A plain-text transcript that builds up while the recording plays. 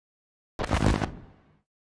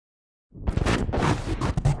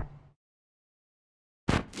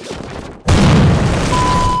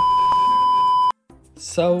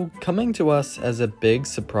So, coming to us as a big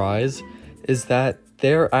surprise is that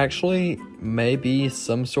there actually may be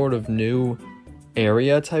some sort of new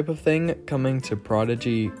area type of thing coming to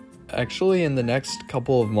Prodigy actually in the next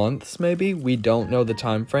couple of months maybe. We don't know the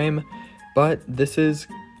time frame, but this is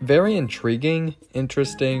very intriguing,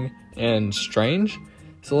 interesting, and strange.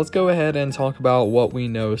 So let's go ahead and talk about what we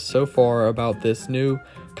know so far about this new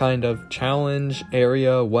kind of challenge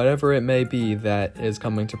area, whatever it may be, that is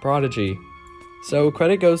coming to Prodigy. So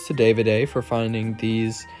credit goes to David A for finding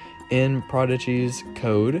these in Prodigy's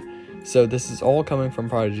code. So this is all coming from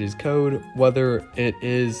Prodigy's code. Whether it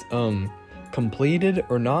is completed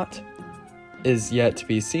or not is yet to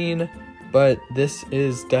be seen, but this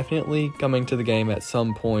is definitely coming to the game at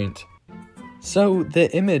some point. So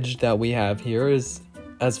the image that we have here is,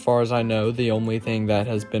 as far as I know, the only thing that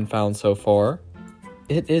has been found so far.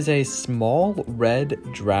 It is a small red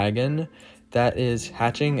dragon that is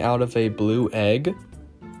hatching out of a blue egg,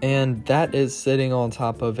 and that is sitting on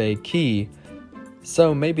top of a key.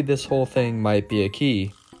 So maybe this whole thing might be a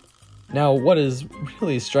key. Now, what is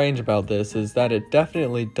really strange about this is that it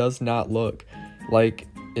definitely does not look like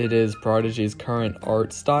it is Prodigy's current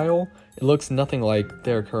art style. It looks nothing like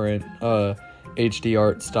their current HD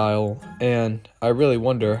art style, and I really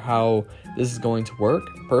wonder how this is going to work.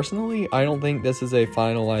 Personally, I don't think this is a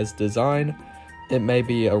finalized design. It may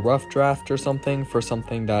be a rough draft or something for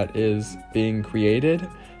something that is being created,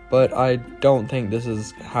 but I don't think this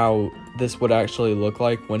is how this would actually look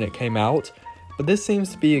like when it came out. But this seems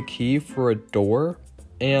to be a key for a door,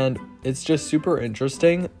 and it's just super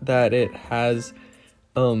interesting that it has,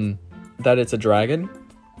 that it's a dragon.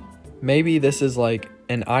 Maybe this is like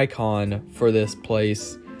an icon for this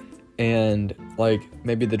place, and like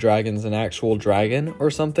maybe the dragon's an actual dragon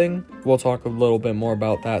or something. We'll talk a little bit more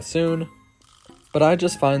about that soon. But I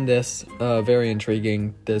just find this very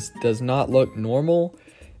intriguing. This does not look normal,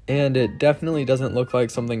 and it definitely doesn't look like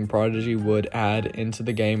something Prodigy would add into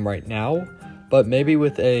the game right now. But maybe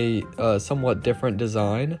with a somewhat different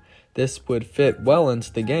design, this would fit well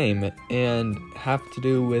into the game and have to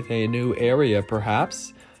do with a new area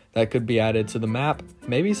perhaps that could be added to the map.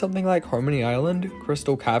 Maybe something like Harmony Island,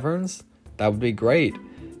 Crystal Caverns. That would be great.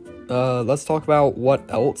 Let's talk about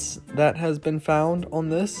what else that has been found on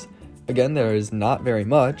this. Again, there is not very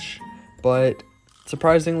much, but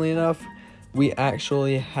surprisingly enough, we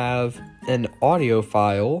actually have an audio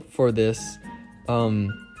file for this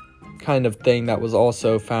kind of thing that was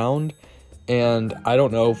also found. And I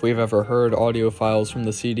don't know if we've ever heard audio files from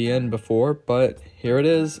the CDN before, but here it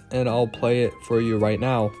is, and I'll play it for you right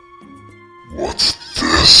now. What's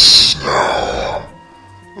this now?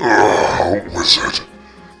 Wizard.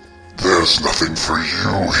 There's nothing for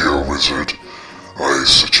you here, Wizard. I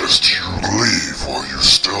suggest you leave while you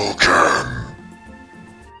still can.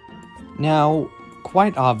 Now,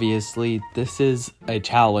 quite obviously, this is a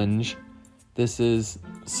challenge. This is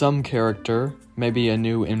some character, maybe a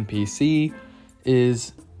new NPC,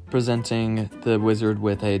 is presenting the wizard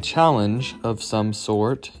with a challenge of some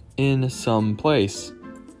sort in some place.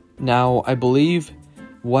 Now, I believe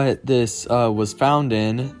what this was found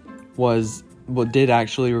in was what did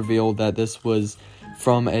actually reveal that this was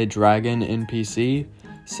from a dragon NPC.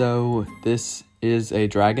 So this is a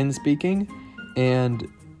dragon speaking, and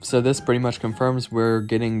so this pretty much confirms we're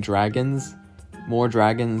getting dragons, more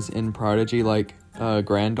dragons in Prodigy, like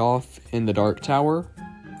Grandolph in the Dark Tower.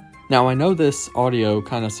 Now, I know this audio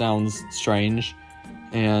kind of sounds strange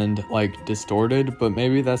and like distorted, but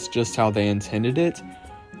maybe that's just how they intended it.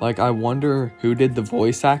 Like, I wonder who did the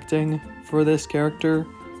voice acting for this character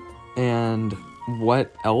and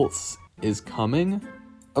what else is coming.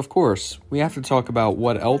 Of course, we have to talk about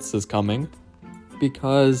what else is coming,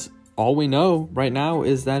 because all we know right now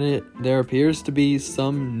is that there appears to be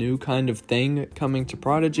some new kind of thing coming to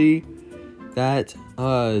Prodigy that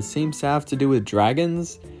seems to have to do with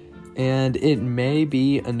dragons, and it may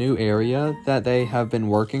be a new area that they have been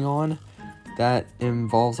working on that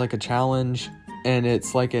involves like a challenge. And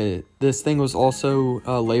it's like this thing was also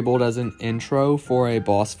labeled as an intro for a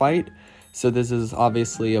boss fight. So this is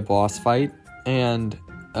obviously a boss fight and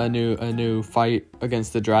a new fight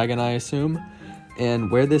against the dragon, I assume. And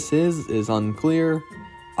where this is unclear.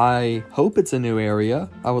 I hope it's a new area.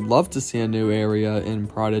 I would love to see a new area in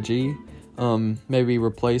Prodigy. Maybe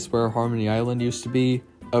replace where Harmony Island used to be.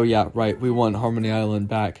 Oh yeah, right, we want Harmony Island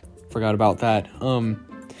back. Forgot about that.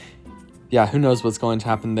 Yeah, who knows what's going to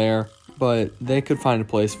happen there. But they could find a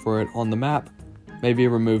place for it on the map. Maybe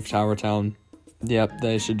remove Tower Town. Yep,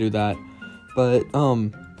 they should do that. But,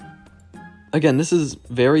 again, this is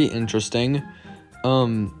very interesting.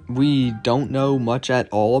 We don't know much at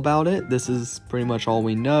all about it. This is pretty much all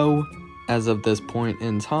we know. as of this point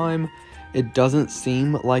in time. It doesn't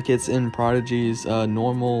seem like it's in Prodigy's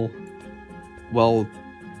normal, well,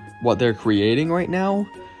 what they're creating right now.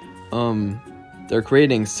 They're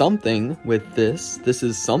creating something with this. This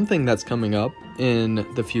is something that's coming up in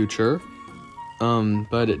the future.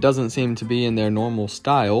 But it doesn't seem to be in their normal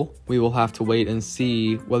style. We will have to wait and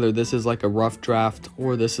see whether this is like a rough draft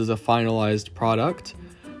or this is a finalized product.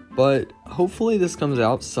 But hopefully this comes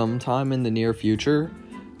out sometime in the near future.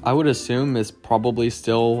 I would assume it's probably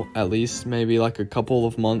still at least maybe like a couple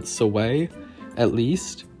of months away, at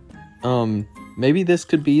least. Maybe this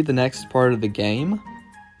could be the next part of the game.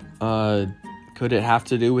 Could it have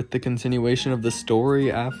to do with the continuation of the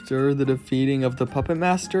story after the defeating of the Puppet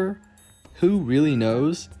Master? Who really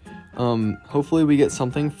knows? Hopefully we get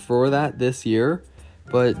something for that this year,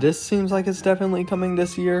 but this seems like it's definitely coming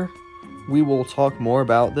this year. We will talk more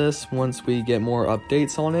about this once we get more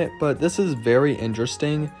updates on it, but this is very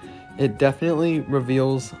interesting. It definitely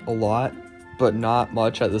reveals a lot, but not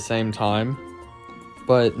much at the same time.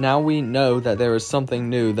 But now we know that there is something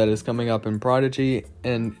new that is coming up in Prodigy,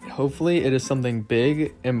 and hopefully it is something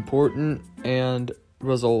big, important, and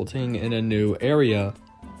resulting in a new area.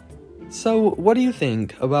 So, what do you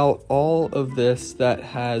think about all of this that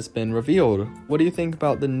has been revealed? What do you think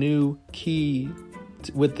about the new key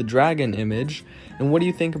with the dragon image? And what do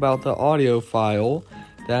you think about the audio file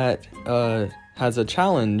that has a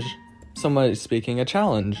challenge? Somebody speaking a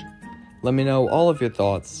challenge. Let me know all of your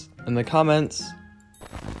thoughts in the comments.